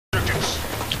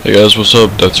Hey guys, what's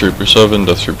up? Death3per7,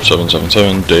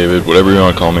 Death3per777, David, whatever you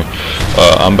want to call me.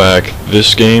 I'm back.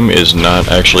 This game is not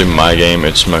actually my game,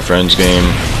 it's my friend's game,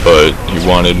 but he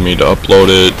wanted me to upload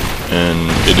it, and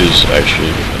it is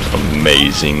actually an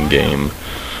amazing game.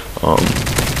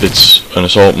 It's an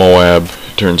Assault MOAB.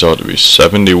 It turns out to be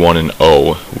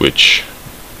 71-0, which,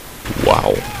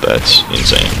 wow, that's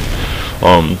insane.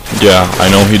 Yeah, I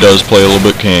know he does play a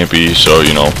little bit campy, so,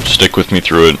 you know, stick with me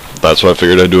through it. That's why I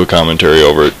figured I'd do a commentary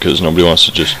over it, because nobody wants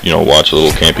to just, you know, watch a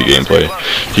little campy gameplay.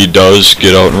 He does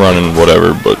get out and run and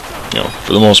whatever, but, you know,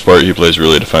 for the most part, he plays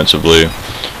really defensively.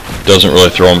 Doesn't really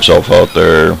throw himself out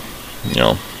there, you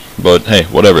know. But, hey,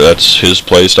 whatever, that's his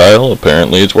play style.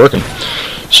 Apparently, it's working.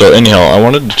 So, anyhow, I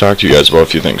wanted to talk to you guys about a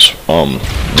few things.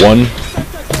 One,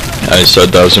 I said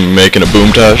that I was making a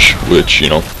boomtosh, which, you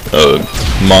know, a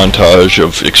montage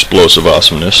of explosive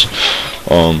awesomeness.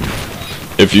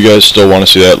 If you guys still want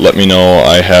to see that, let me know.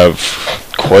 I have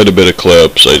quite a bit of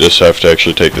clips. I just have to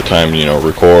actually take the time to, you know,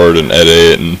 record and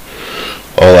edit and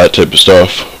all that type of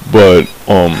stuff. But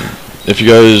if you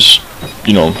guys,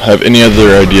 you know, have any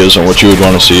other ideas on what you would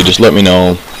want to see, just let me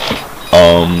know.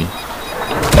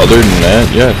 Other than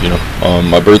that, yeah, you know,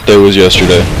 my birthday was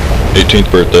yesterday,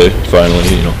 18th birthday,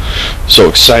 finally, you know, so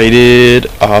excited,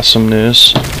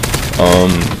 awesomeness.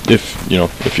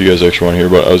 If you guys actually want to hear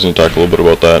about it, I was going to talk a little bit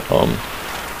about that.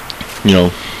 You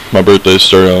know, my birthday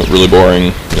started out really boring,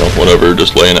 you know, whatever,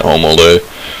 just laying at home all day.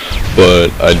 But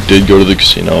I did go to the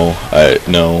casino.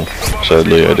 No,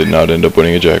 sadly, I did not end up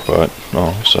winning a jackpot.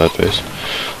 Oh, sad face.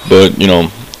 But, you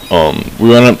know, we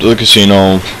went up to the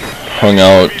casino, hung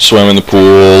out, swam in the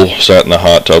pool, sat in the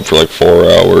hot tub for like 4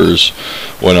 hours,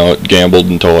 went out, gambled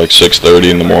until like 6:30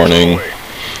 in the morning.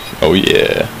 Oh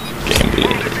yeah,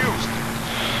 gambling.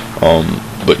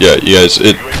 But yeah, you guys,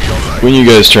 when you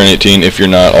guys turn 18, if you're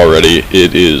not already,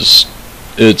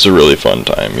 it's a really fun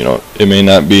time, you know. It may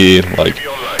not be like,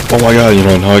 oh my god, you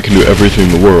know, now I can do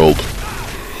everything in the world.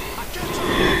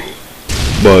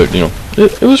 But, you know,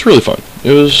 it was really fun.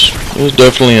 It was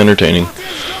definitely entertaining.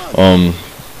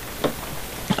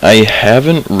 I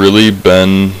haven't really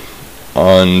been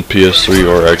on PS3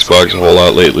 or Xbox a whole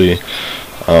lot lately.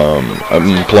 I've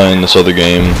been playing this other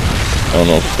game. I don't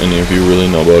know if any of you really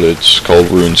know about it. It's called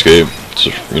RuneScape. It's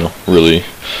a, you know, really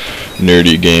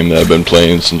nerdy game that I've been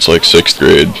playing since like 6th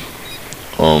grade.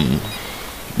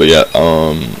 But yeah,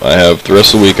 I have the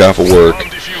rest of the week off of work,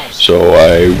 so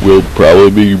I will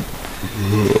probably be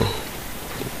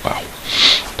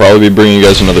bringing you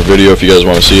guys another video if you guys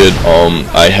want to see it.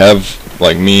 I have,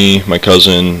 like, me, my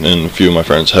cousin, and a few of my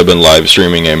friends have been live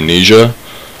streaming Amnesia.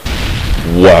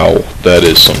 Wow, that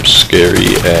is some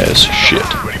scary ass shit.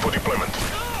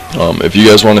 If you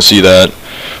guys want to see that,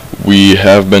 we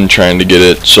have been trying to get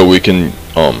it so we can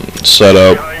set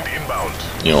up,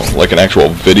 you know, like an actual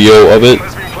video of it.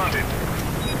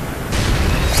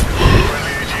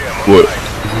 What?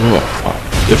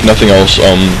 If nothing else,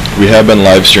 we have been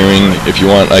live streaming. If you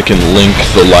want, I can link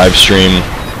the live stream,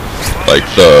 like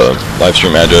the live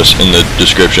stream address, in the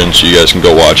description so you guys can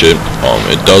go watch it.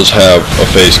 It does have a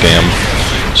face cam,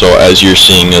 so as you're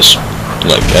seeing this,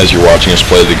 like, as you're watching us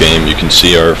play the game, you can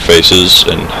see our faces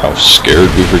and how scared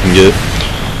we freaking get.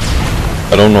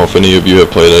 I don't know if any of you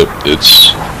have played it. It's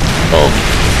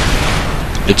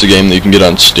a game that you can get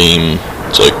on Steam.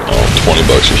 It's like, I don't know, 20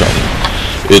 bucks or something.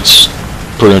 It's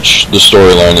pretty much, the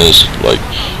storyline is, like,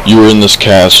 you were in this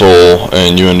castle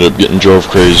and you ended up getting drove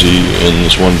crazy, and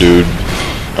this one dude,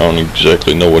 I don't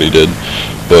exactly know what he did,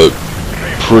 but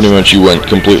pretty much you went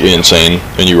completely insane,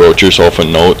 and you wrote yourself a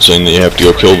note saying that you have to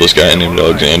go kill this guy named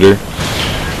Alexander.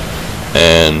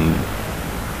 And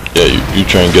yeah, you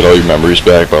try and get all your memories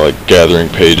back by, like, gathering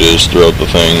pages throughout the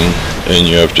thing, and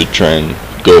you have to try and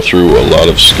go through a lot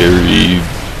of scary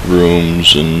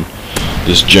rooms and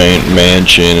this giant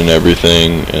mansion and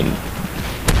everything, and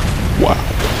wow.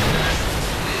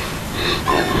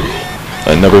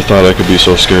 I never thought I could be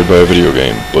so scared by a video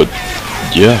game, but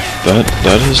yeah, that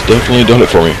has definitely done it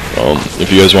for me.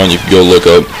 If you guys want, you can go look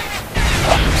up,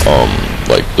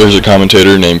 like, there's a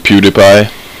commentator named PewDiePie,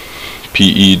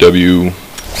 P-E-W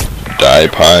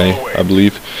Pie, I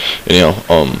believe. Anyhow,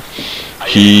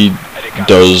 he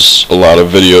does a lot of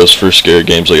videos for scary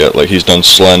games like that. Like, he's done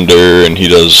Slender, and he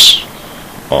does,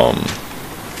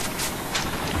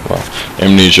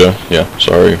 Amnesia, yeah,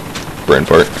 sorry, brain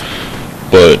fart.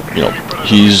 But, you know,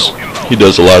 he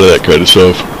does a lot of that kind of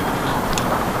stuff.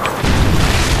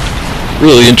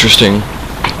 Really interesting.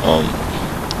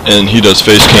 And he does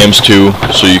face cams too,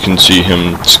 so you can see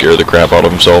him scare the crap out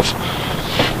of himself.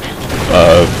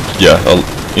 Yeah,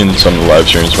 in some of the live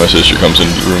streams, my sister comes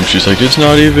into the room, she's like, it's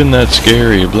not even that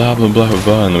scary, blah blah blah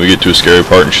blah, and then we get to a scary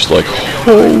part and she's like,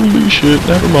 holy shit,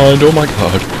 never mind, oh my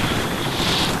god.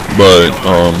 But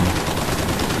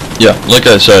yeah, like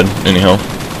I said, anyhow,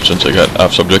 since I got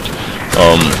off subject,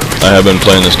 I have been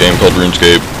playing this game called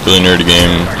RuneScape, really nerdy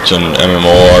game. It's an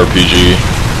MMORPG,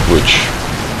 which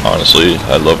honestly,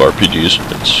 I love RPGs.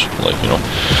 It's like, you know,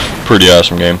 pretty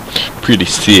awesome game, pretty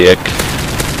sick.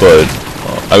 But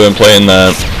I've been playing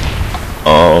that.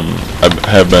 I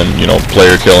have been, you know,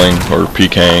 player killing or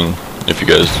PKing. If you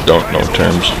guys don't know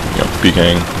terms, you know,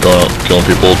 PKing, going out, killing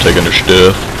people, taking their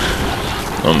stuff.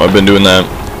 I've been doing that.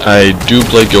 I do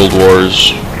play Guild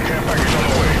Wars,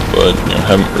 but you know,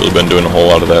 haven't really been doing a whole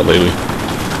lot of that lately.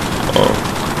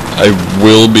 I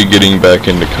will be getting back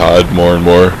into COD more and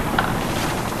more.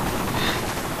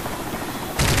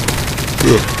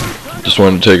 Just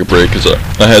wanted to take a break because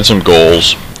I had some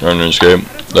goals on RuneScape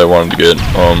that I wanted to get.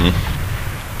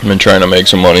 I've been trying to make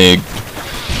some money,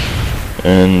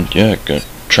 and yeah,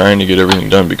 trying to get everything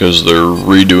done because they're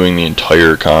redoing the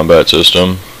entire combat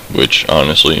system, which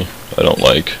honestly I don't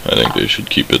like. I think they should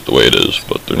keep it the way it is,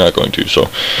 but they're not going to, so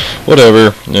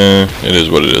whatever. It is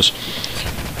what it is.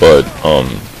 But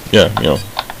yeah, you know,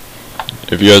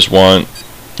 if you guys want,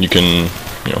 you can,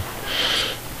 you know,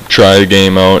 try the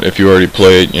game out. If you already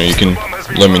played, you know, you can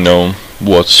let me know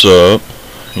what's up.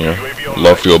 You know,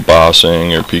 love to go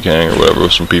bossing or PKing or whatever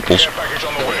with some peoples.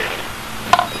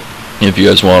 If you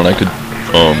guys want, I could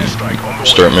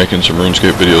start making some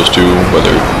RuneScape videos too,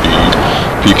 whether it be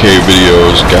PK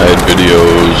videos, guide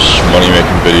videos, money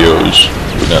making videos.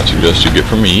 Would not suggest you get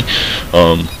from me.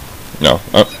 No,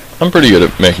 I'm pretty good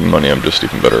at making money. I'm just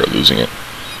even better at losing it.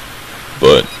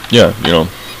 But yeah, you know,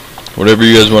 whatever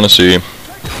you guys want to see,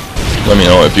 let me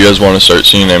know. If you guys want to start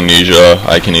seeing Amnesia,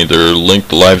 I can either link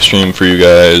the live stream for you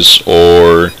guys,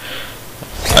 or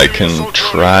I can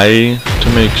try to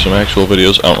make some actual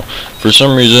videos. I don't know. For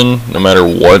some reason, no matter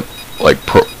what like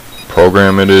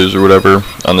program it is or whatever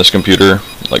on this computer,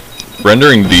 like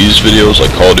rendering these videos,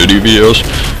 like Call of Duty videos,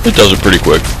 it does it pretty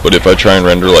quick. But if I try and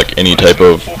render like any type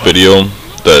of video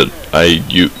that I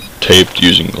taped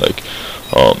using like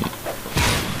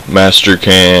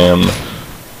Mastercam,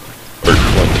 or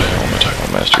what the hell am I talking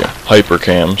about? Mastercam,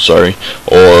 Hypercam, sorry,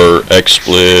 or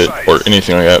XSplit or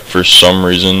anything like that, for some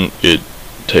reason it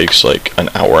takes like an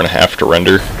hour and a half to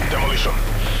render,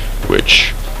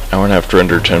 which hour and a half to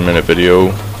render a 10-minute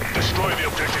video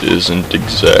isn't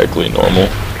exactly normal.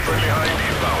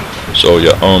 So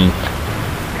yeah,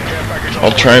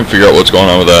 I'll try and figure out what's going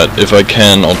on with that. If I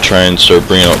can, I'll try and start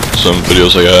bringing out some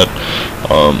videos I got.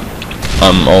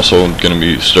 I'm also going to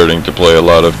be starting to play a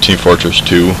lot of Team Fortress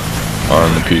 2 on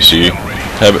the PC.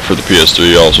 Have it for the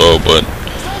PS3 also, but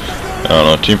I don't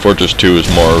know, Team Fortress 2 is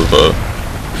more of a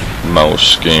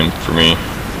mouse game for me.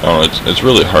 I don't know, it's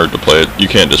really hard to play it. You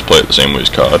can't just play it the same way as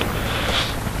COD.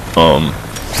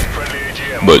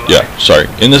 But yeah, sorry.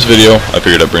 In this video, I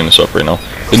figured I'd bring this up right now.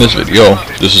 In this video,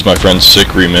 this is my friend's Syck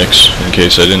remix, in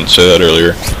case I didn't say that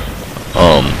earlier.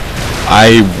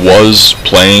 I was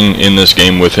playing in this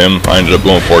game with him. I ended up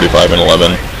going 45 and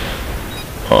 11.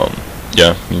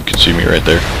 Yeah, you can see me right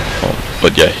there.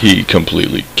 But yeah, he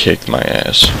completely kicked my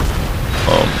ass.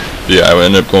 Yeah, I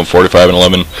ended up going 45 and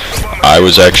 11. I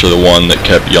was actually the one that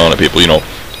kept yelling at people, you know,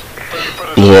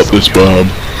 blow up this bomb.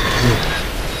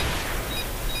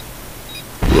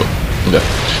 Yeah,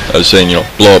 I was saying, you know,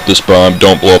 blow up this bomb,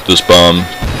 don't blow up this bomb.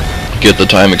 Get the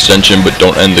time extension, but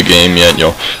don't end the game yet.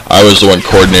 You know, I was the one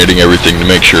coordinating everything to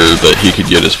make sure that he could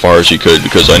get as far as he could,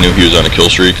 because I knew he was on a kill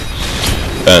streak.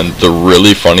 And the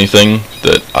really funny thing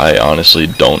that I honestly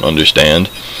don't understand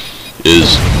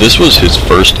is this was his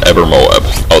first ever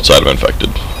MOAB outside of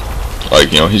infected.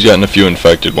 Like, you know, he's gotten a few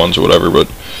infected ones or whatever, but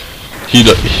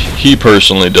he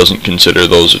personally doesn't consider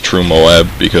those a true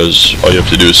MOAB, because all you have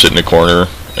to do is sit in a corner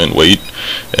and wait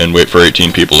for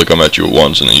 18 people to come at you at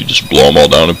once, and then you just blow them all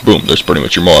down, and boom, there's pretty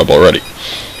much your MOAB already.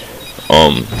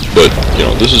 But, you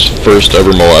know, this is first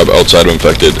ever MOAB outside of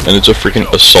infected, and it's a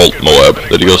freaking assault MOAB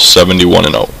that he goes 71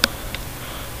 and 0.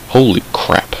 Holy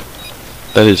crap.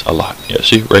 That is a lot. Yeah,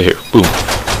 see, right here, boom,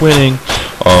 winning.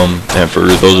 And for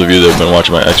those of you that have been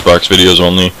watching my Xbox videos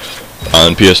only,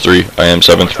 on PS3, I am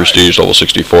 7th Prestige, level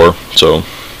 64, so,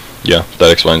 yeah,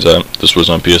 that explains that. This was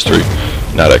on PS3,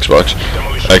 not Xbox.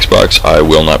 Xbox, I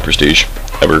will not Prestige,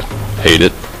 ever. Hate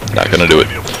it, not gonna do it.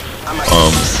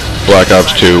 Black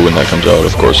Ops 2, when that comes out,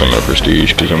 of course I'm gonna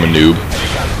Prestige, because I'm a noob.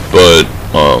 But,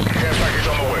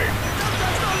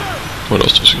 what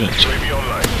else does it say?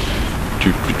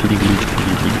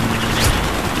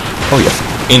 Oh yeah,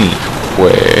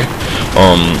 anyway,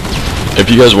 if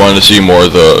you guys wanted to see more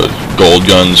of the gold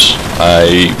guns.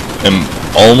 I am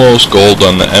almost gold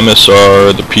on the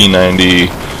MSR, the P90,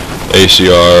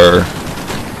 ACR,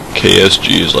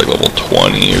 KSG is like level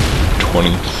 20 or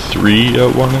 23, I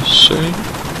want to say.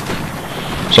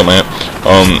 Something like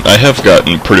that. I have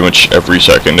gotten pretty much every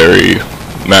secondary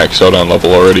maxed out on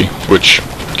level already, which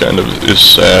kind of is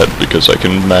sad because I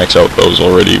can max out those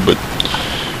already, but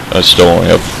I still only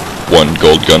have one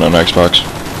gold gun on Xbox,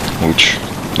 which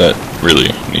that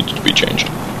really needs to be changed.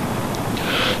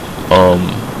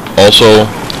 Also,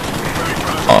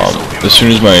 as soon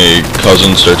as my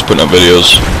cousin starts putting up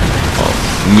videos,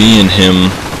 me, him,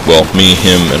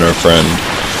 and our friend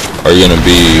are gonna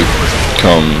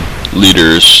become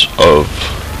leaders of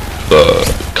the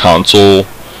console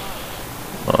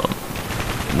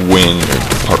wing or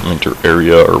department or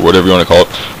area or whatever you want to call it.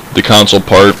 The console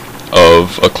part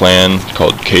of a clan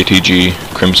called KTG,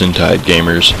 Crimson Tide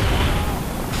Gamers.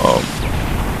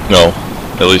 No,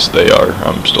 at least they are.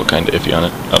 I'm still kind of iffy on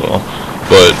it. I don't know,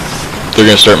 but they're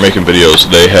gonna start making videos.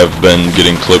 They have been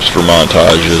getting clips for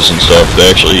montages and stuff. They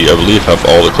actually, I believe, have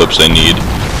all the clips they need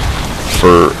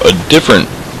for a different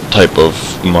type of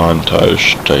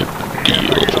montage type deal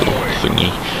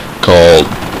thingy called,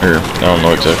 or I don't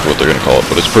know exactly what they're gonna call it,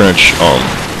 but it's pretty much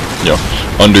you know,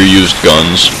 underused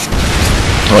guns,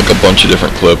 like a bunch of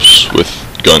different clips with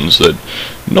guns that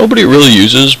nobody really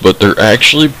uses, but they're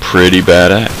actually pretty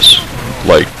badass.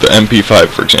 Like the MP5,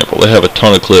 for example, they have a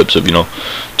ton of clips of, you know,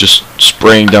 just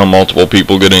spraying down multiple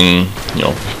people, getting, you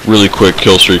know, really quick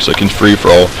kill streaks, like in free for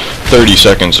all 30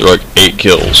 seconds, they're like 8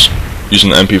 kills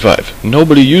using the MP5.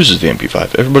 Nobody uses the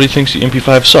MP5. Everybody thinks the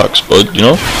MP5 sucks, but, you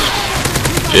know,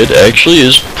 it actually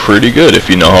is pretty good if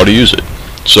you know how to use it.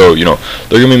 So, you know,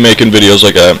 they're going to be making videos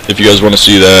like that. If you guys want to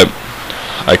see that,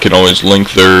 I can always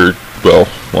link their, well,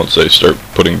 once they start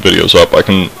putting videos up, I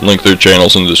can link their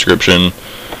channels in the description.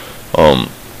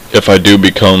 If I do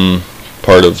become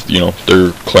part of, you know,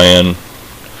 their clan,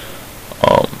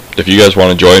 if you guys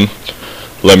want to join,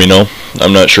 let me know.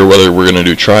 I'm not sure whether we're going to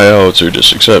do tryouts or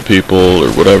just accept people or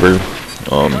whatever.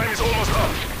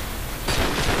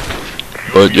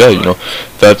 But yeah, you know,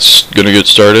 that's going to get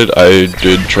started. I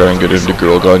did try and get into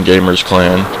Girl Gone Gamers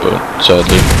clan, but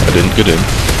sadly I didn't get in.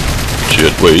 She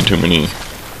had way too many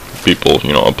people,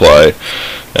 you know, apply,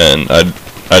 and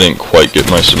I didn't quite get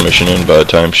my submission in by the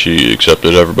time she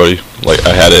accepted everybody. Like,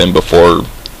 I had it in before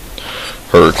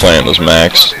her clan was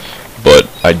maxed, but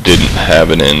I didn't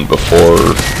have it in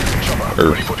before,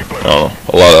 or, I don't know,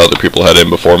 a lot of other people had it in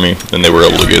before me, and they were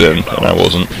able to get in, and I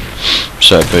wasn't.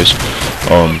 Sad face.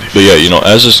 But yeah, you know,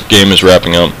 as this game is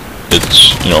wrapping up,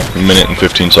 it's, you know, a minute and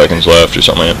 15 seconds left, or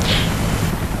something like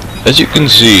that. As you can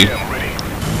see,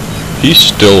 he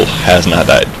still has not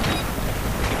died.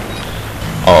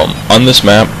 On this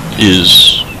map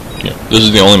is, you know, this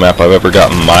is the only map I've ever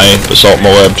gotten my Assault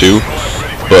MOAB to,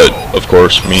 but of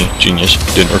course, me, genius,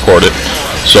 didn't record it.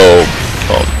 So,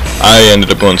 I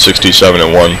ended up going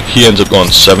 67-1. He ends up going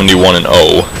 71-0.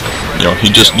 You know, he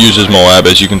just uses MOAB,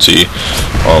 as you can see.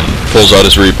 Pulls out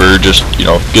his Reaper, just, you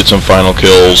know, get some final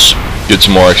kills, get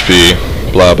some more XP,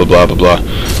 blah blah blah blah blah.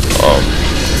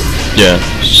 Yeah,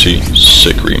 see,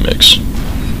 sick remix.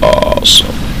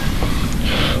 Awesome.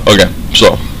 Okay,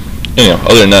 so, anyhow,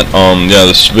 other than that, yeah,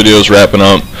 this video is wrapping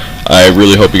up. I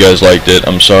really hope you guys liked it.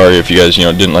 I'm sorry if you guys, you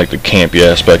know, didn't like the campy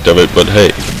aspect of it, but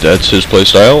hey, that's his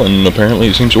playstyle, and apparently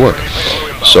it seems to work.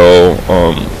 So,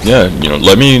 yeah, you know,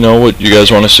 let me know what you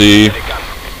guys want to see.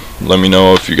 Let me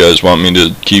know if you guys want me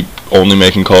to keep only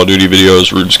making Call of Duty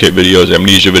videos, RuneScape videos,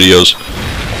 Amnesia videos.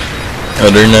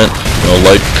 Other than that, you know,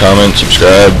 like, comment,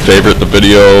 subscribe, favorite the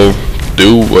video,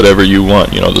 do whatever you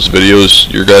want. You know, this video is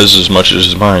your guys' as much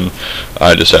as mine.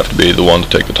 I just have to be the one to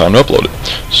take the time to upload it.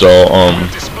 So,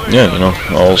 yeah, you know,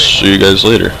 I'll see you guys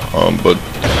later. But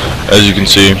as you can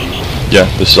see, yeah,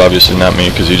 this is obviously not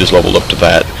me because he just leveled up to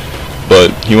that.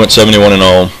 But he went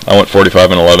 71-0. I went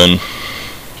 45-11.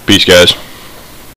 Peace, guys.